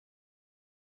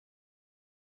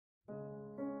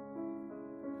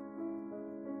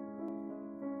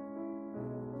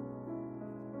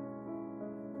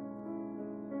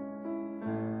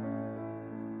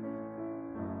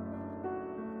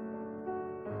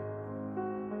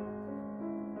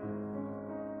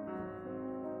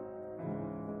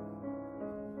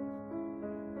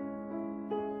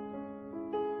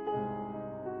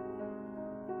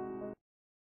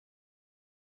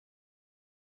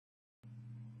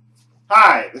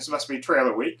Hi, this must be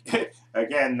trailer week.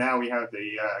 Again, now we have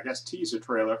the, I guess, teaser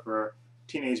trailer for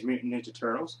Teenage Mutant Ninja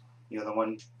Turtles. You know, the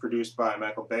one produced by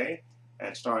Michael Bay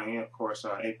and starring, of course,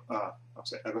 I'm going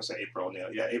to say April O'Neil.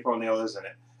 Yeah, April O'Neil is in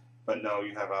it. But no,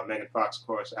 you have Megan Fox, of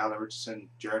course, Alan Richardson,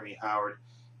 Jeremy Howard,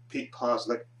 Pete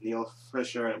Kozlik, Neil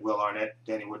Fisher, and Will Arnett,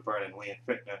 Danny Woodburn, and William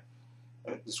Fichtner.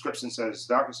 The description says,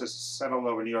 darkness has settled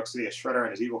over New York City as Shredder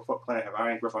and his evil Foot Clan have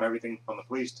iron grip on everything from the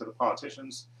police to the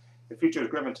politicians. The future is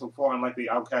grim until four unlikely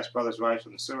outcast brothers rise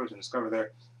from the sewers and discover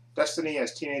their destiny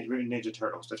as Teenage Mutant Ninja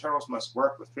Turtles. The Turtles must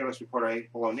work with fearless reporter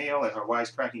April O'Neil and her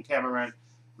wisecracking cameraman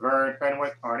Vern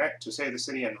Fenwick Arnett to save the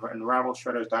city and unravel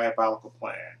Shredder's diabolical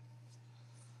plan.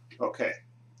 Okay,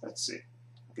 let's see.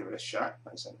 I'll give it a shot.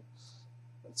 Let's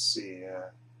see.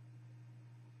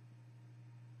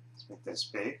 Let's make this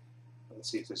big. Let's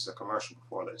see if there's a commercial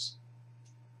before this.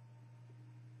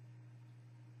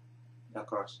 Now, of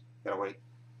course, gotta wait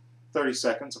 30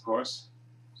 seconds, of course,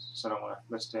 so I don't want to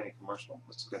miss any commercial.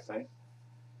 That's a good thing.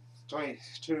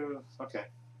 22, okay.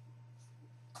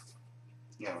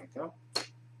 There we go.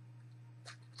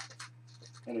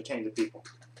 Entertain the people.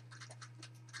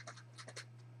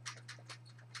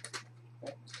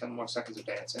 Okay, 10 more seconds of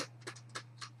dancing.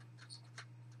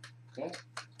 Okay,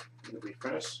 it'll be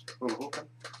finished. Hula hooping.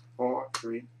 4,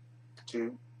 3,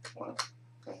 2, 1.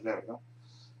 Okay, there we go.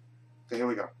 Okay, here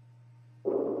we go.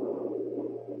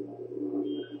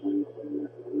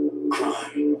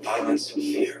 Crime, violence, and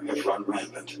fear have run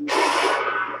rampant.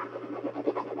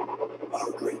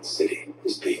 Our great city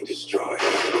is being destroyed.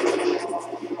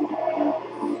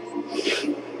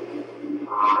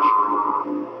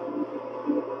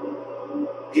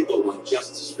 People want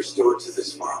justice restored to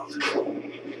this world.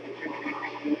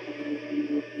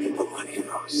 People want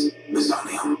heroes.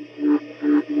 Lasagna.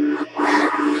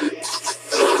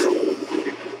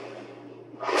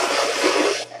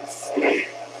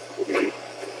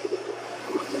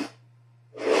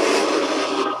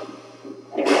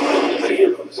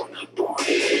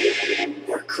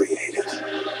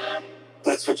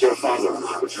 That's what your father and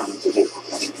I were trying to do.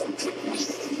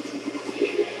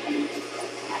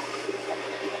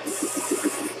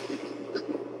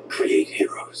 Create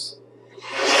heroes.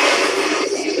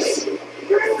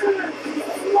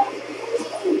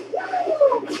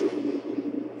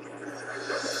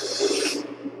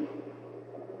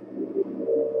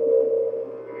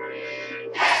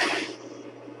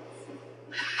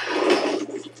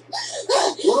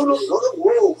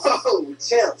 Whoa,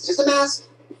 chill. It's just a mask.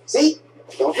 See?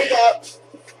 Don't freak out.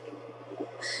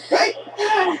 Right?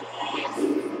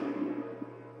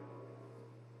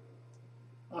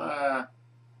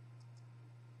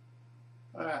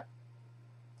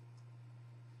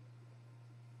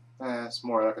 It's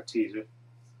more like a teaser.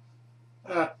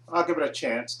 I'll give it a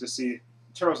chance to see.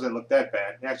 The Turtles didn't look that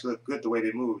bad. They actually looked good the way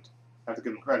they moved. I have to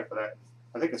give them credit for that.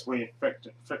 I think it's William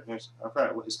Fichtner's. I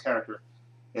forgot what his character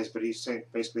is, but he's saying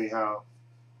basically how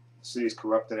the city's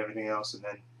corrupt and everything else, and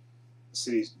then the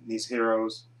city needs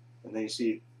heroes, and then you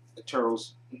see the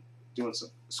Turtles doing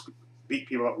some beat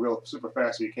people up real super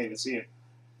fast so you can't even see them,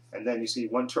 and then you see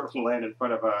one turtle land in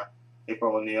front of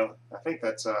April O'Neil. I think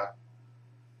that's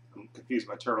I'm confused.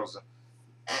 My turtles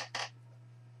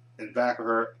in back of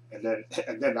her, and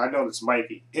then I know it's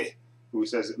Mikey who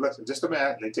says, "Look, just a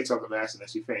mask," and then takes off the mask, and then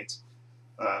she faints.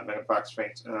 Megan Fox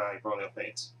faints. April O'Neil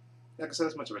faints. Like I said,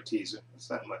 it's much of a teaser. It's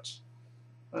not much.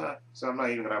 So I'm not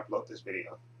even going to upload this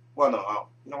video. Well, no,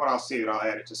 you know what? I'll save it. I'll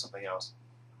add it to something else.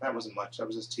 That wasn't much. That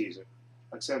was just teaser.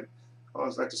 Like I said, I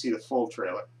always like to see the full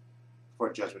trailer for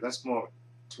judgment. That's more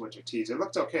too much of a teaser. It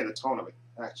looked okay, the tone of it,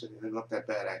 actually. It didn't look that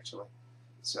bad, actually.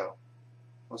 So,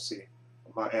 we'll see.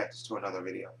 I might add this to another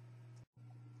video.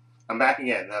 I'm back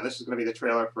again. Now, this is going to be the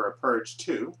trailer for Purge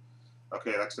 2.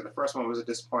 Okay, like I said, the first one was a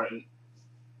disappointment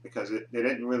because they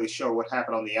didn't really show what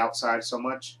happened on the outside so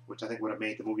much, which I think would have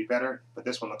made the movie better. But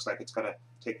this one looks like it's going to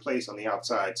take place on the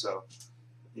outside, so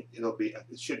it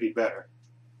should be better.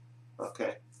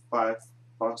 Okay, 5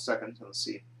 seconds, and let's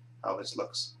see how this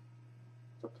looks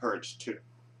for Purge 2.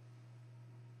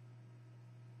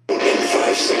 In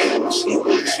 5 seconds, you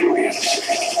will experience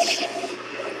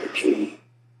key.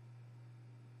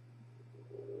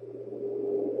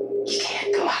 You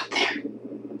can't go out there.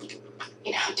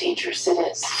 You know how dangerous it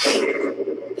is.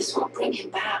 This won't bring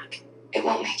him back. It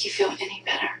won't make you feel any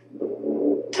better.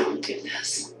 Don't do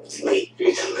this. It's late. You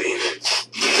need to leave.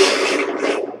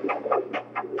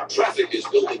 Traffic is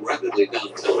building rapidly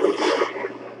downtown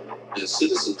as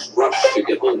citizens rush to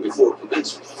get home before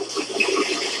commencement.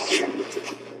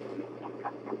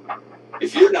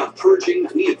 If you're not purging,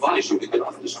 we advise you to get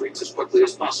off the streets as quickly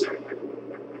as possible.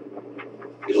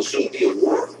 It'll soon be a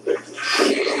war there.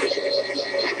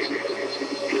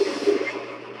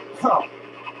 Oh.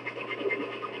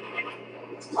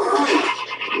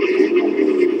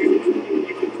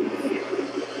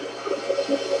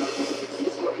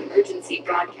 Emergency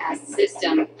broadcast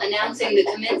system announcing the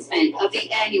commencement of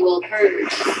the annual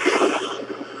Purge.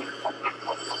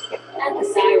 At the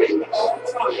siren, all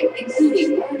crime,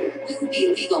 including murder, will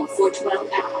be legal for 12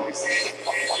 hours.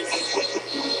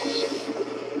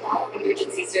 All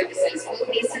emergency services will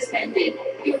be suspended.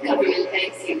 Your government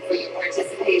thanks you for your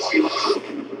participation.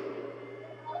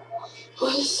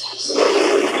 What is this?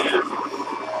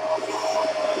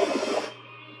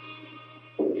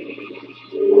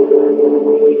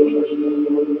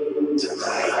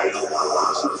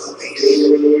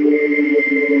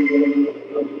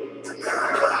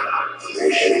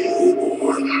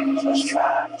 Just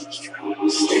try.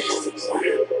 Stick to the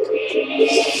plan.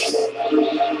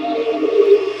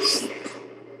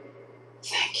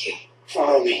 Thank you.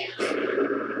 Follow me.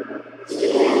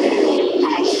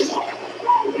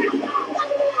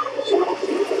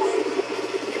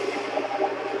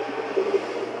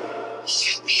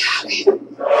 You'll be happy.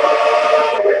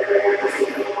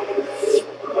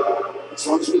 As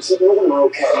long as we keep moving, we're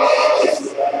okay.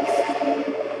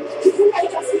 I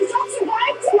just don't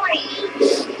survive tonight.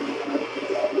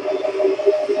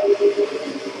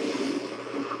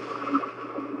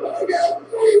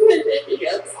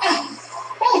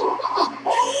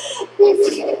 This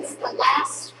is the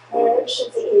last purge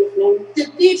of the evening. The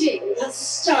bidding has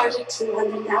started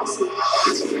 200,000.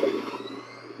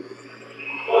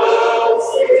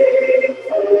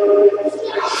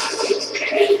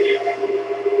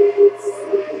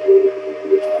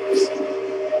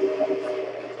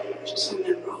 Just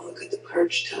remember all the good the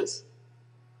Purge does.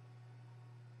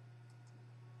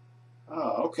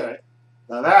 Oh, okay.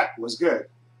 Now that was good.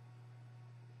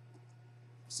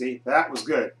 See, that was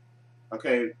good.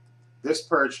 Okay, this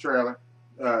Purge trailer,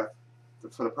 for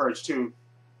the Purge 2,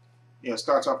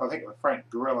 starts off, I think, with Frank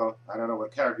Grillo. I don't know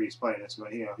what character he's playing this,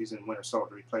 but, he's in Winter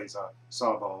Soldier. He plays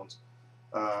Sawbones.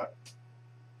 No,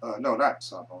 not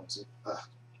Sawbones.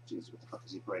 Jeez, what the fuck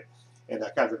is he playing? In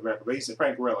Captain America. But he's in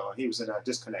Frank Grillo. He was in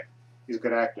Disconnect. He's a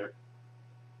good actor.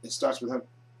 It starts with him.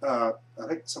 I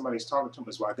think somebody's talking to him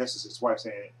as well. I guess it's his wife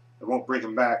saying it won't bring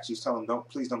him back. She's telling him,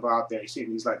 please don't go out there. You see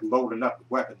him, he's like loading up with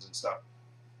weapons and stuff.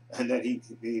 And then he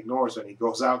ignores her and he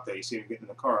goes out there. You see him getting in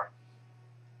the car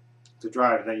to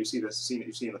drive. And then you see the scene that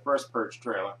you see in the first Purge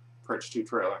trailer, Purge 2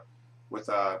 trailer, with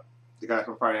the guy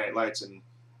from Friday Night Lights and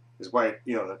his wife,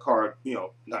 the car,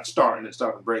 not starting and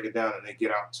stuff and break it down, and they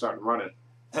get out and start running,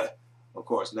 of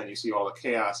course. And then you see all the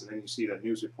chaos, and then you see the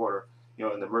news reporter,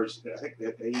 in the emergency. I think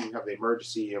they even have the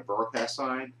emergency broadcast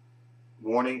sign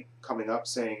warning coming up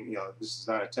saying, this is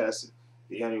not a test.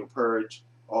 The annual Purge,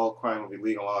 all crime will be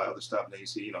legal, all that other stuff. And then you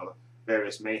see, the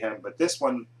various mayhem. But this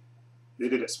one, they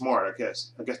did it smart, I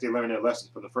guess. I guess they learned their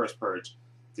lessons from the first Purge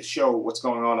to show what's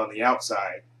going on the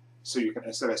outside. So you can,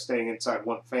 instead of staying inside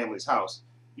one family's house,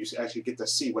 you actually get to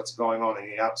see what's going on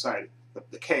the outside,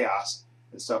 the chaos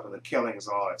and stuff, and the killings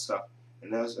and all that stuff.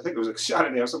 And I think there was a shot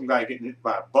in there of some guy getting hit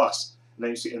by a bus. And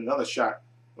then you see another shot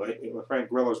where Frank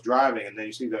Grillo's driving, and then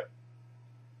you see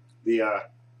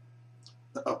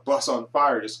a bus on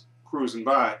fire just cruising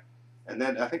by. And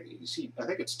then I think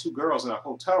it's two girls in a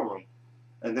hotel room.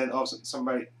 And then all of a sudden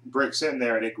somebody breaks in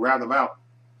there and they grab them out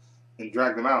and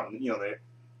drag them out. And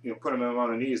they put them on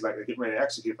their knees like they're getting ready to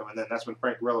execute them. And then that's when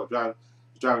Frank Grillo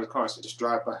driving the car, so just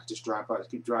drive by, just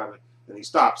keep driving. And he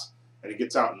stops and he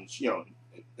gets out and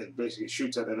and basically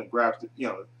shoots at them and grabs the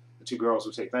two girls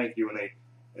who say thank you, and he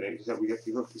said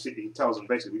he tells them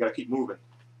basically we got to keep moving,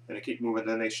 and they keep moving.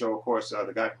 Then they show, of course,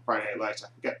 the guy from Friday Night Lights. I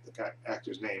forget the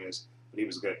actor's name is, but he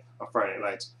was good on Friday Night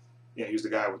Lights. Yeah, he was the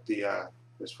guy with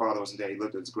his father wasn't there. He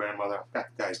lived with his grandmother. I forgot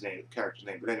the guy's name, the character's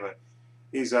name. But anyway,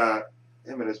 he's him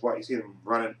and his wife. You see them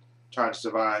running, trying to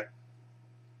survive.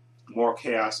 More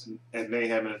chaos and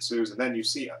mayhem ensues, and then you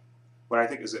see what I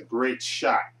think is a great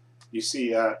shot. You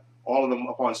see all of them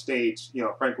up on stage.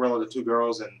 Frank Grillo, the two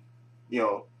girls, and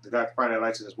the guy from Friday Night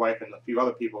Lights and his wife, and a few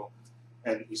other people.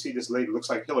 And you see this lady, looks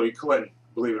like Hillary Clinton,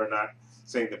 believe it or not,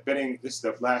 saying the bidding. This is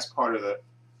the last part of the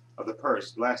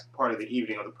Purge, the last part of the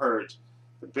evening of the Purge.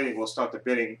 The bidding will start the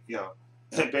bidding.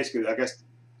 And basically, I guess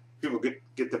people get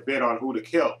the bid on who to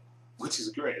kill, which is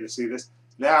great to see this.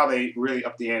 Now they really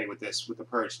up the ante with the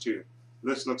Purge 2.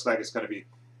 This looks like it's going to be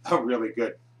really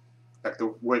good, like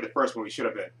the way the first movie should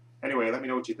have been. Anyway, let me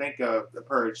know what you think of the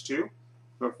Purge 2.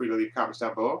 Feel free to leave comments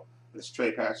down below. This is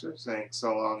Trepacer saying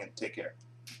so long and take care.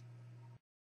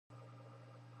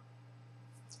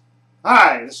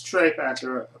 Hi, this is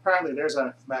Trepacer. Apparently there's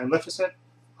a Maleficent,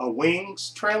 a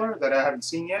Wings trailer that I haven't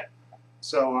seen yet.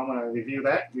 So I'm going to review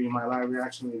that, give you my live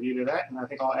reaction review to that, and I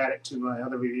think I'll add it to my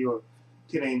other review of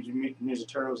Teenage Mutant Ninja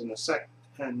Turtles in the sec.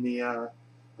 And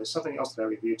there's something else that I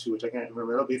reviewed too, which I can't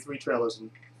remember. It'll be 3 trailers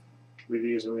and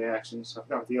reviews and reactions. I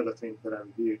forgot the other thing that I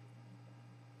reviewed.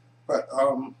 But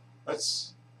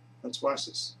let's watch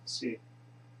this. Let's see.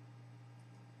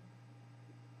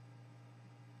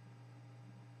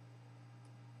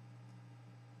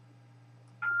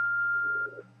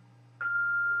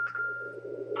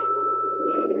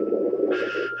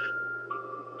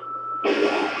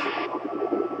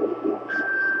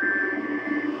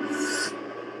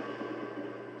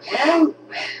 Well,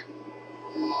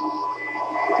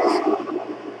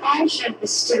 I shall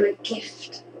bestow a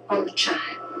gift on the child.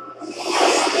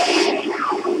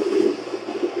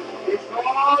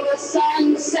 Before the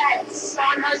sun sets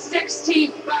on her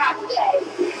 16th birthday,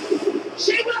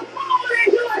 she will fall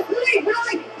into a sleep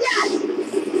like death.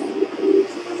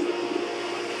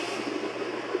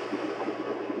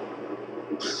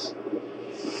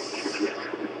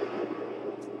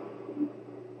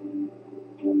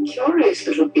 Curious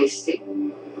little beastie.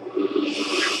 Bring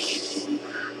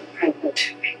her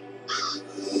to me.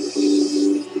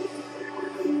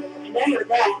 I know you're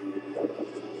there.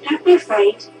 Don't be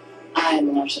afraid. I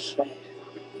am not afraid.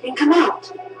 Then come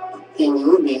out. Then you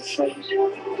will be afraid. You're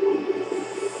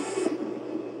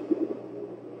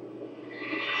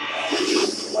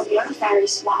the other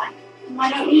fairies fly. Why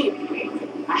don't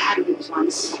you? I had wings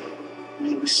once.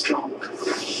 They were strong. But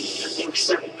they were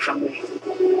stolen from me.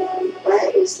 Where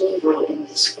is the evil in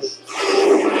this group?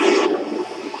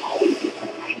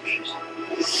 Hatred.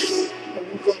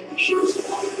 Revenge.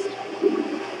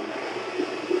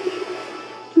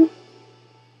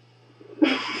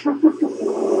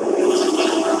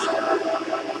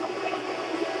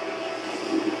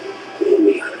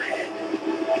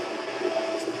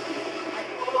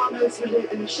 Who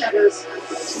live in the shadows.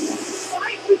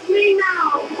 Fight with me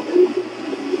now!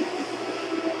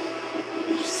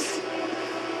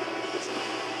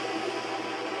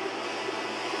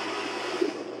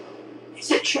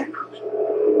 Is it true?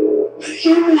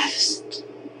 You're Maleficent.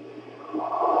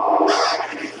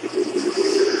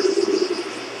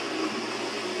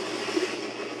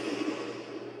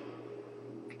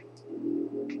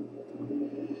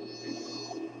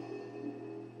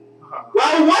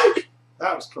 Well, what?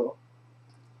 That was cool.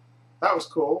 That was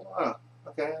cool.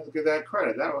 Okay, I'll give that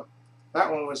credit. That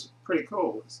one was pretty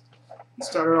cool. It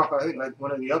started off, I think, like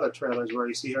one of the other trailers where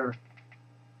you see her,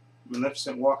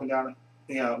 Maleficent, walking down,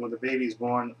 when the baby's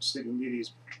born, Sleeping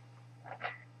Beauty's.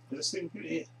 Is it Sleeping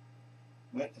Beauty?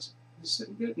 What? Is it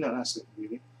Sleeping Beauty? No, not Sleeping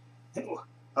Beauty.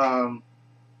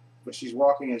 But she's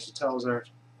walking and she tells her,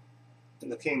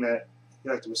 the king, that he'd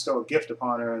like to bestow a gift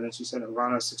upon her, and then she said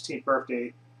around her 16th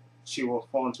birthday, she will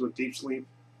fall into a deep sleep.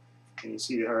 And you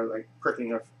see her like pricking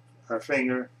her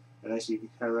finger, and then she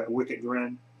has that wicked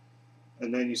grin.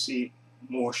 And then you see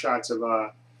more shots of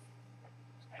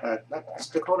it's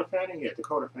Dakota Fanning? Yeah,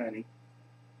 Dakota Fanning.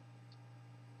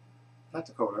 Not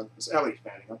Dakota, it's Ellie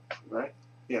Fanning, right?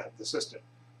 Yeah, the sister.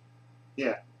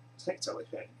 Yeah, I think it's Ellie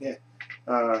Fanning. Yeah.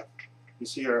 You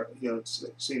see her,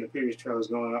 seeing the previous trailers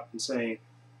going up and saying,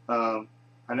 I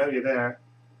know you're there.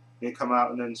 You come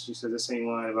out, and then she said the same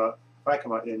line about, if I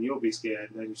come out, then you'll be scared.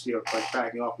 And then you see her like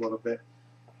backing off a little bit,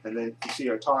 and then you see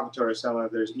her talking to her, telling her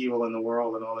there's evil in the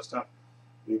world and all this stuff,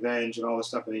 revenge and all this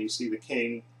stuff. And then you see the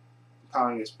king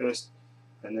pounding his fist,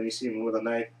 and then you see him with a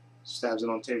knife, stabs it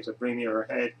on the table to bring near her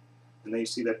head. And then you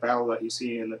see that battle that you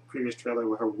see in the previous trailer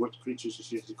where her wood creatures,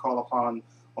 she call upon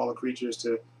all the creatures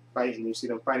to fight, and you see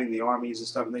them fighting the armies and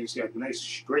stuff. And then you see a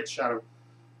nice, great shot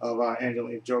of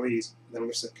Angelina Jolie's,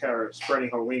 Maleficent character, spreading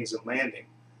her wings and landing.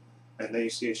 And then you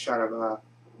see a shot of,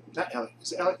 not Ellie,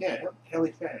 it's Ellie, yeah,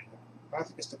 Ellie Fanning. I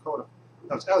think it's Dakota.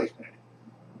 No, it's Ellie Fanning.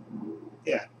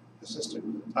 Yeah, the sister.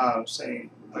 Saying,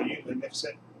 are you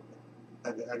Maleficent?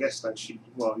 I guess, like, you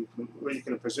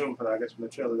can presume from, I guess, from the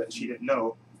trailer that she didn't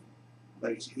know.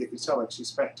 Like, you could tell, like, she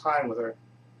spent time with her.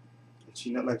 And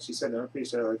she, like she said in her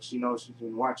piece, like, she knows she's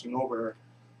been watching over her.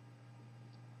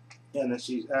 And then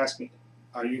she's asking,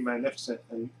 are you Maleficent?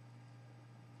 And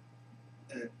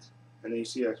then you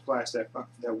see her flash that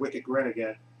wicked grin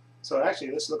again. So actually,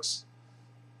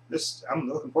 I'm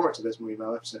looking forward to this movie,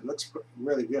 Maleficent. It looks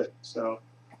really good. So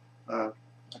I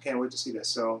can't wait to see this.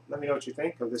 So let me know what you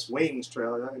think of this Wings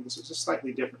trailer. I think this is just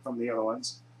slightly different from the other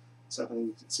ones. So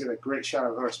you can see that great shot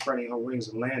of her spreading her wings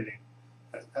and landing.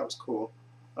 That was cool.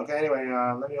 Okay, anyway,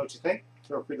 let me know what you think.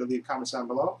 Feel free to leave comments down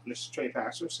below. And this is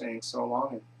trepacer saying so long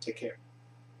and take care.